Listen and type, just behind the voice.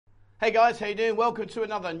Hey guys, how you doing? Welcome to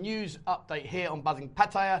another news update here on Buzzing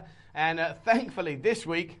Pattaya. And thankfully this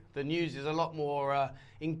week the news is a lot more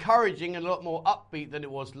encouraging and a lot more upbeat than it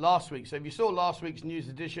was last week. So if you saw last week's news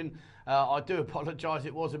edition, I do apologise.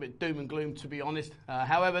 It was a bit doom and gloom, to be honest.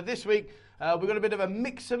 However, this week we've got a bit of a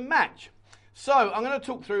mix and match. So I'm going to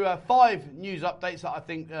talk through 5 news updates that I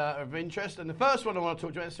think are of interest. And the first one I want to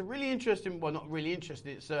talk about, it's a really interesting, well, not really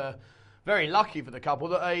interesting, it's very lucky for the couple,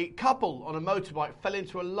 that a couple on a motorbike fell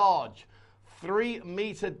into a large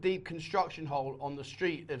 3-metre deep construction hole on the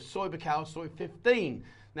street of Soi Buakhao, Soi 15.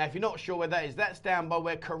 Now, if you're not sure where that is, that's down by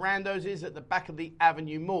where Corando's is at the back of the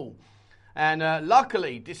Avenue Mall. And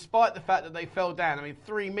luckily, despite the fact that they fell down, I mean,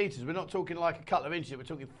 3 metres, we're not talking like a couple of inches, we're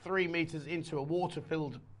talking 3 metres into a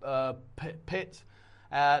water-filled pit.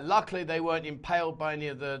 Luckily, they weren't impaled by any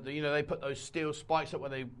of the, they put those steel spikes up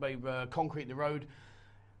where they concrete the road.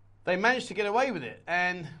 They managed to get away with it.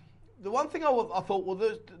 And the one thing I thought, well,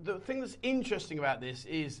 the thing that's interesting about this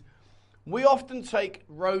is we often take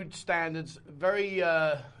road standards very,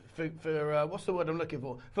 what's the word I'm looking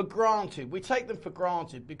for granted. We take them for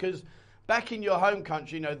granted because back in your home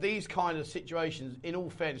country, these kind of situations, in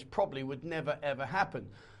all fairness, probably would never, ever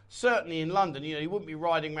happen. Certainly in London, you wouldn't be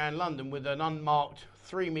riding around London with an unmarked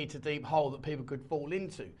 3-metre deep hole that people could fall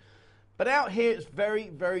into. But out here, it's very,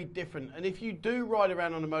 very different. And if you do ride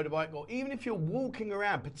around on a motorbike, or even if you're walking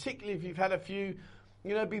around, particularly if you've had a few,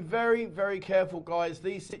 be very, very careful, guys.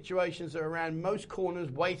 These situations are around most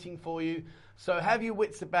corners waiting for you. So have your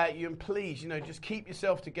wits about you, and please, just keep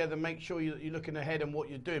yourself together. Make sure you're looking ahead and what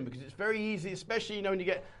you're doing, because it's very easy, especially, when you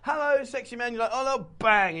get, hello, sexy man, you're like, oh, no,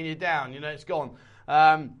 bang, and you're down, it's gone.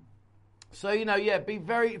 Be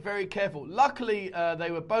very, very careful. Luckily,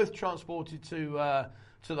 they were both transported to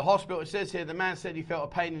the hospital. It says here the man said he felt a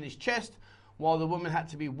pain in his chest, while the woman had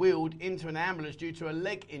to be wheeled into an ambulance due to her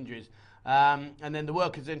leg injuries. And then the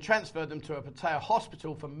workers then transferred them to a Pattaya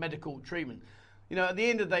hospital for medical treatment. At the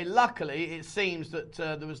end of the day, luckily, it seems that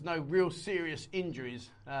there was no real serious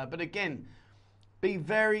injuries. But again, be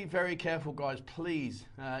very, very careful, guys, please.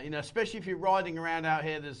 Especially if you're riding around out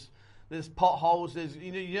here, there's potholes, there's,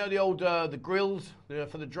 the old, the grills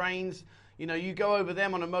for the drains. You go over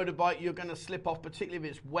them on a motorbike, you're going to slip off, particularly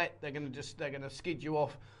if it's wet. They're going to skid you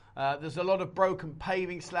off. There's a lot of broken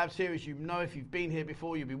paving slabs here, as you know. If you've been here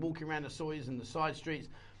before, you'll be walking around the sois and the side streets,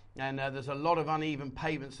 and there's a lot of uneven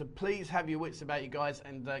pavement. So please have your wits about you guys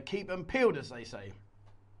and keep them peeled, as they say.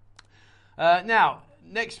 Now,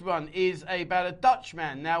 next one is about a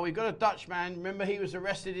Dutchman. Now, we've got a Dutchman. Remember, he was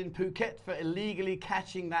arrested in Phuket for illegally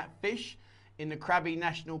catching that fish in the Krabi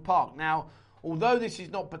National Park. Now, although this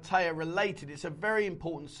is not Pattaya related, it's a very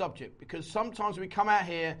important subject, because sometimes we come out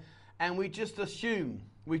here and we just assume,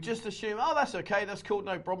 oh, that's okay, that's cool,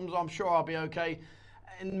 no problems, I'm sure I'll be okay.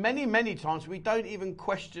 And many, many times we don't even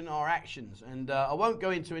question our actions. And I won't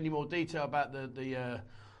go into any more detail about the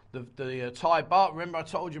Thai baht. Remember, I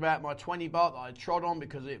told you about my 20 baht that I trod on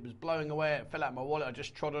because it was blowing away, it fell out of my wallet, I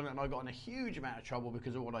just trod on it and I got in a huge amount of trouble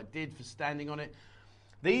because of what I did for standing on it.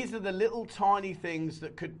 These are the little tiny things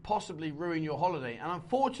that could possibly ruin your holiday. And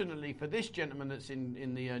unfortunately for this gentleman that's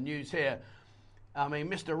in the news here, I mean,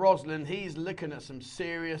 Mr. Roslin, he's looking at some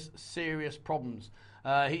serious, serious problems.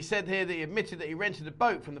 He said here that he admitted that he rented a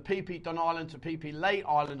boat from the PP Don Island to PP Ley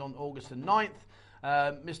Island on August the 9th.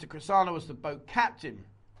 Mr. Krisana was the boat captain.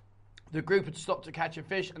 The group had stopped to catch a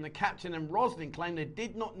fish, and the captain and Roslin claimed they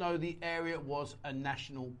did not know the area was a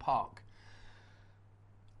national park.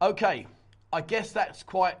 Okay. I guess that's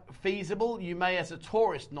quite feasible. You may, as a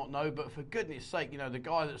tourist, not know, but for goodness sake, the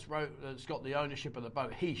guy that's got the ownership of the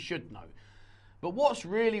boat, he should know. But what's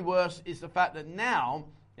really worse is the fact that now,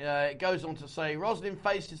 it goes on to say, Roslin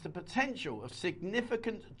faces the potential of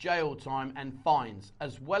significant jail time and fines,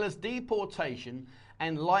 as well as deportation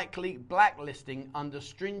and likely blacklisting under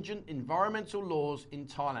stringent environmental laws in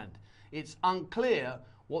Thailand. It's unclear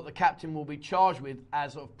what the captain will be charged with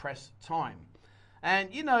as of press time. And,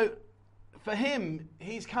 for him,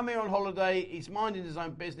 he's come here on holiday, he's minding his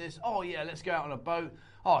own business. Oh, yeah, let's go out on a boat.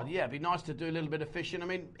 Oh, yeah, it'd be nice to do a little bit of fishing. I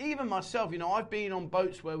mean, even myself, I've been on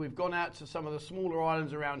boats where we've gone out to some of the smaller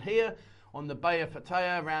islands around here, on the Bay of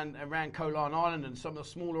Pattaya, around Koh Larn Island and some of the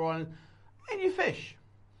smaller islands, and you fish.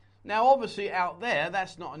 Now, obviously, out there,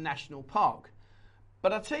 that's not a national park.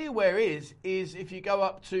 But I'll tell you where it is if you go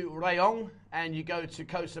up to Rayong and you go to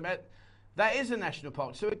Koh Samet, that is a national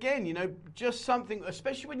park. So again, just something,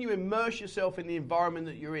 especially when you immerse yourself in the environment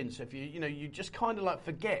that you're in. So if you just kind of like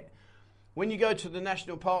forget. When you go to the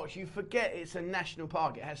national parks, you forget it's a national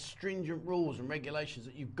park. It has stringent rules and regulations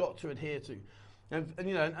that you've got to adhere to.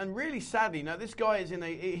 And really sadly, this guy is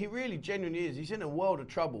he really genuinely is, he's in a world of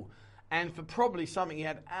trouble. and for probably something he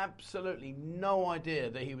had absolutely no idea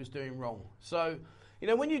that he was doing wrong. So, you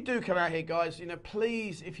know, when you do come out here, guys, you know,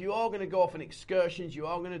 please, if you are going to go off on excursions, you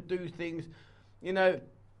are going to do things, you know,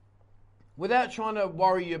 without trying to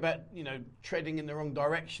worry you about, you know, treading in the wrong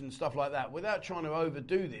direction, stuff like that, without trying to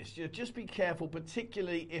overdo this, you know, just be careful,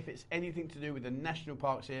 particularly if it's anything to do with the national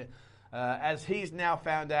parks here. As he's now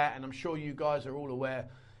found out, and I'm sure you guys are all aware,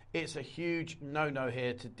 it's a huge no-no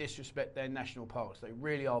here to disrespect their national parks. They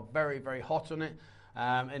really are very, very hot on it.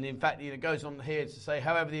 And in fact, it goes on here to say,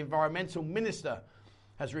 however, the environmental minister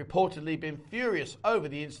has reportedly been furious over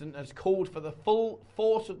the incident and has called for the full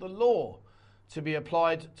force of the law to be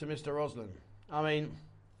applied to Mr. Roslin. I mean,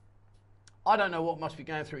 I don't know what must be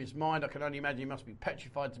going through his mind. I can only imagine he must be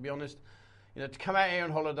petrified, to be honest. You know, to come out here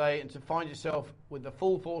on holiday and to find yourself with the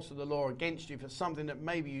full force of the law against you for something that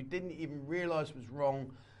maybe you didn't even realise was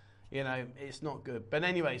wrong, you know, it's not good. But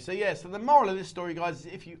anyway, so yeah, so the moral of this story, guys, is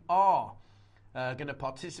if you are going to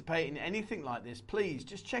participate in anything like this, please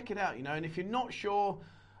just check it out, you know, and if you're not sure,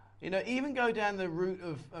 you know, even go down the route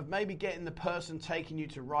of maybe getting the person taking you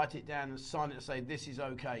to write it down and sign it and say, this is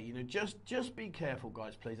okay. You know, just be careful,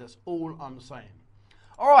 guys, please. That's all I'm saying.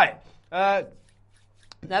 All right.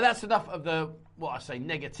 Now, that's enough of the, what I say,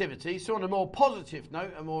 negativity. So on a more positive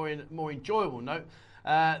note, a more enjoyable note,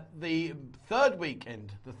 the third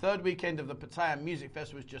weekend of the Pattaya Music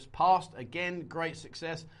Festival has just passed. Again, great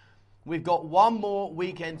success. We've got one more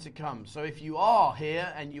weekend to come. So if you are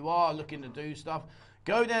here and you are looking to do stuff,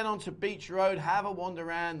 go down onto Beach Road, have a wander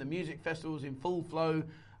around. The music festival's in full flow.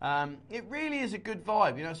 It really is a good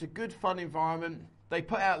vibe. You know, it's a good, fun environment. They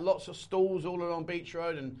put out lots of stalls all along Beach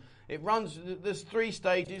Road, and it runs. There's 3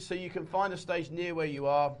 stages, so you can find a stage near where you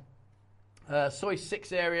are. Soi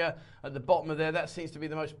 6 area at the bottom of there. That seems to be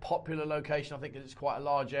the most popular location, I think, because it's quite a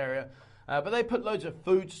large area. But they put loads of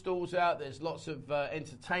food stalls out. There's lots of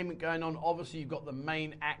entertainment going on. Obviously, you've got the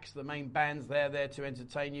main acts, the main bands there to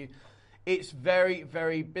entertain you. It's very,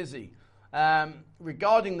 very busy.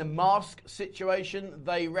 Regarding the mask situation,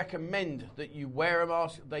 they recommend that you wear a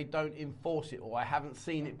mask. They don't enforce it, or I haven't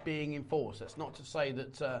seen it being enforced. That's not to say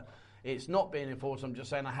that it's not being enforced. I'm just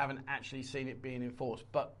saying I haven't actually seen it being enforced.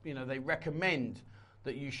 But, you know, they recommend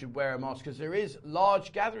that you should wear a mask because there is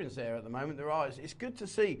large gatherings there at the moment. There are. It's good to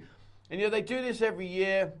see. And, you know, they do this every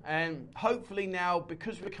year, and hopefully now,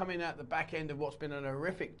 because we're coming out the back end of what's been an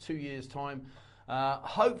horrific 2 years' time,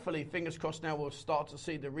 hopefully, fingers crossed, now we'll start to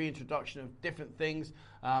see the reintroduction of different things.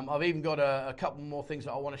 I've even got a couple more things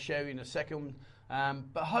that I want to share in a second.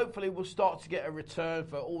 But hopefully we'll start to get a return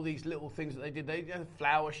for all these little things that they did. They did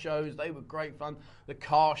flower shows, they were great fun. The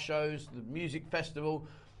car shows, the music festival.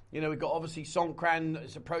 You know, we've got obviously Songkran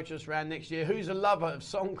that's approaching us around next year. Who's a lover of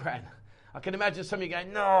Songkran? I can imagine some of you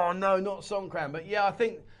going, no, not Songkran. But yeah, I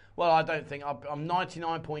don't think, I'm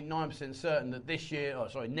 99.9% certain that next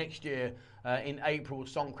year in April,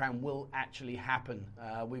 Songkran will actually happen.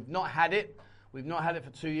 We've not had it. We've not had it for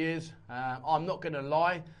 2 years. I'm not going to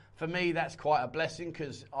lie. For me, that's quite a blessing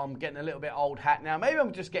because I'm getting a little bit old hat now. Maybe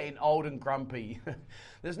I'm just getting old and grumpy.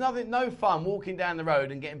 There's no fun walking down the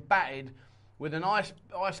road and getting battered with an ice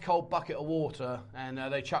cold bucket of water and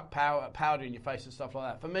they chuck powder in your face and stuff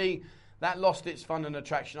like that. For me, that lost its fun and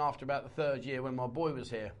attraction after about the 3rd year when my boy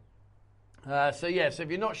was here. So if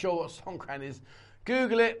you're not sure what Songkran is,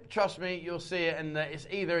 Google it. Trust me, you'll see it, and it's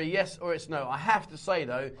either a yes or it's no. I have to say,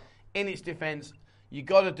 though, in its defence, you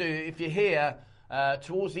got to do, if you're here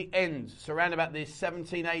towards the end, so around about the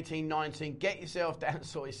 17, 18, 19, get yourself down to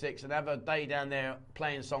Soi 6 and have a day down there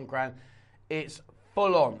playing Songkran. It's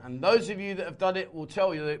full on. And those of you that have done it will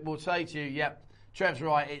say to you, yep, Trev's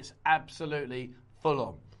right, it's absolutely full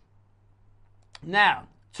on. Now,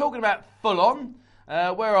 talking about full on,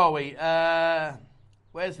 where are we?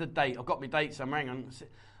 Where's the date? I've got my date somewhere. Hang on.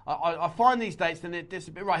 I find these dates and it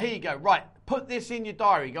disappears. Right, here you go. Right, put this in your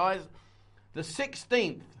diary, guys. The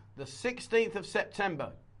 16th of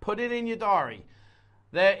September. Put it in your diary.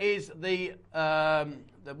 There is the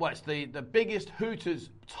biggest Hooters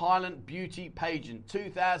Thailand beauty pageant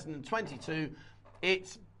 2022.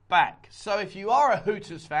 It's back. So if you are a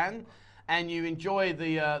Hooters fan and you enjoy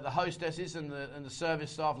the hostesses and the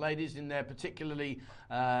service staff ladies in their particularly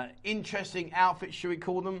interesting outfits, should we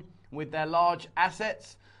call them, with their large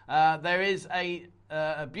assets, there is a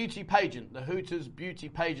beauty pageant, the Hooters beauty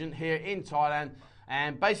pageant here in Thailand.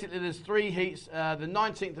 And basically there's 3 heats. The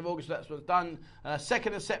 19th of August, that's what's done.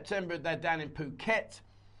 2nd of September, they're down in Phuket.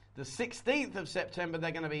 The 16th of September,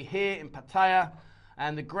 they're going to be here in Pattaya.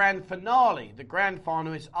 And the grand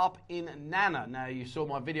final is up in Nana. Now, you saw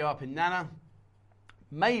my video up in Nana.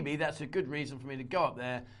 maybe that's a good reason for me to go up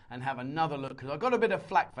there and have another look, because I got a bit of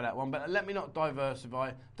flack for that one, but let me not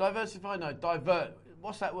diversify. Diversify? No, divert.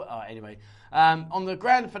 What's that word? Oh, anyway. On the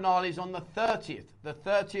grand finales on the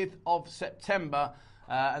 30th of September,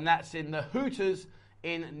 and that's in the Hooters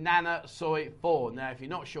in Nana Soi 4. Now, if you're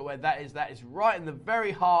not sure where that is right in the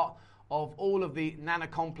very heart of all of the Nana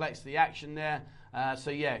complex, the action there. So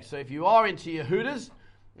if you are into your Hooters,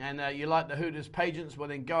 and you like the Hooters pageants, well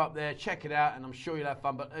then go up there, check it out, and I'm sure you'll have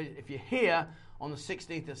fun. But if you're here on the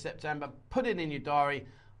 16th of September, put it in your diary.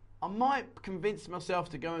 I might convince myself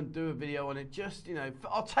to go and do a video on it. Just,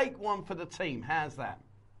 I'll take one for the team. How's that?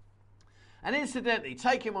 And incidentally,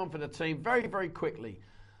 taking one for the team very, very quickly.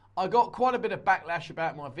 I got quite a bit of backlash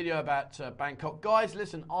about my video about Bangkok. Guys,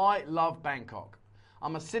 listen, I love Bangkok.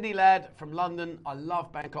 I'm a city lad from London. I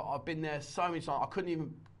love Bangkok. I've been there so many times. I couldn't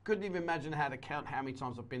even imagine how to count how many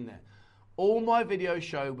times I've been there. All my videos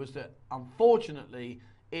show was that, unfortunately,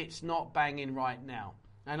 it's not banging right now.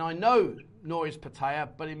 And I know nor is Pattaya,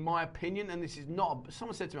 but in my opinion, and this is not,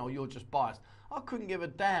 someone said to me, oh, you're just biased. I couldn't give a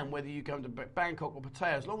damn whether you come to Bangkok or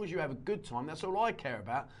Pattaya. As long as you have a good time, that's all I care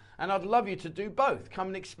about. And I'd love you to do both. Come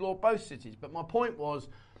and explore both cities. But my point was,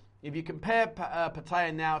 if you compare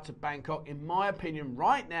Pattaya now to Bangkok, in my opinion,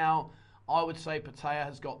 right now, I would say Pattaya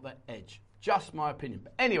has got the edge. Just my opinion.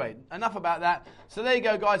 But anyway, enough about that. So there you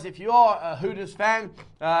go, guys. If you are a Hooters fan,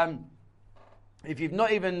 if you've not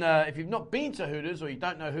been to Hooters, or you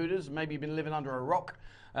don't know Hooters, maybe you've been living under a rock.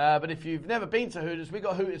 But if you've never been to Hooters, we've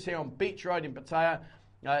got Hooters here on Beach Road in Pattaya.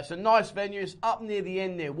 It's a nice venue. It's up near the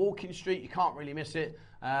end, near Walking Street. You can't really miss it.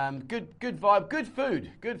 Good vibe, good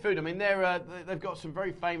food. I mean, they've got some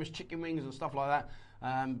very famous chicken wings and stuff like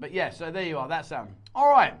that. But yeah, so there you are. That's all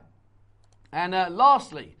right. And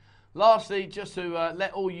lastly, just to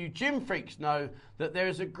let all you gym freaks know that there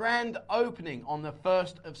is a grand opening on the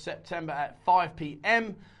 1st of September at 5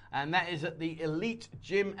 p.m. and that is at the Elite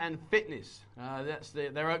Gym and Fitness.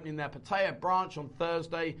 They're opening their Pattaya branch on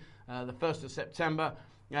Thursday, the 1st of September,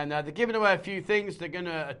 and they're giving away a few things. They're going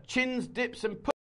to chins, dips, and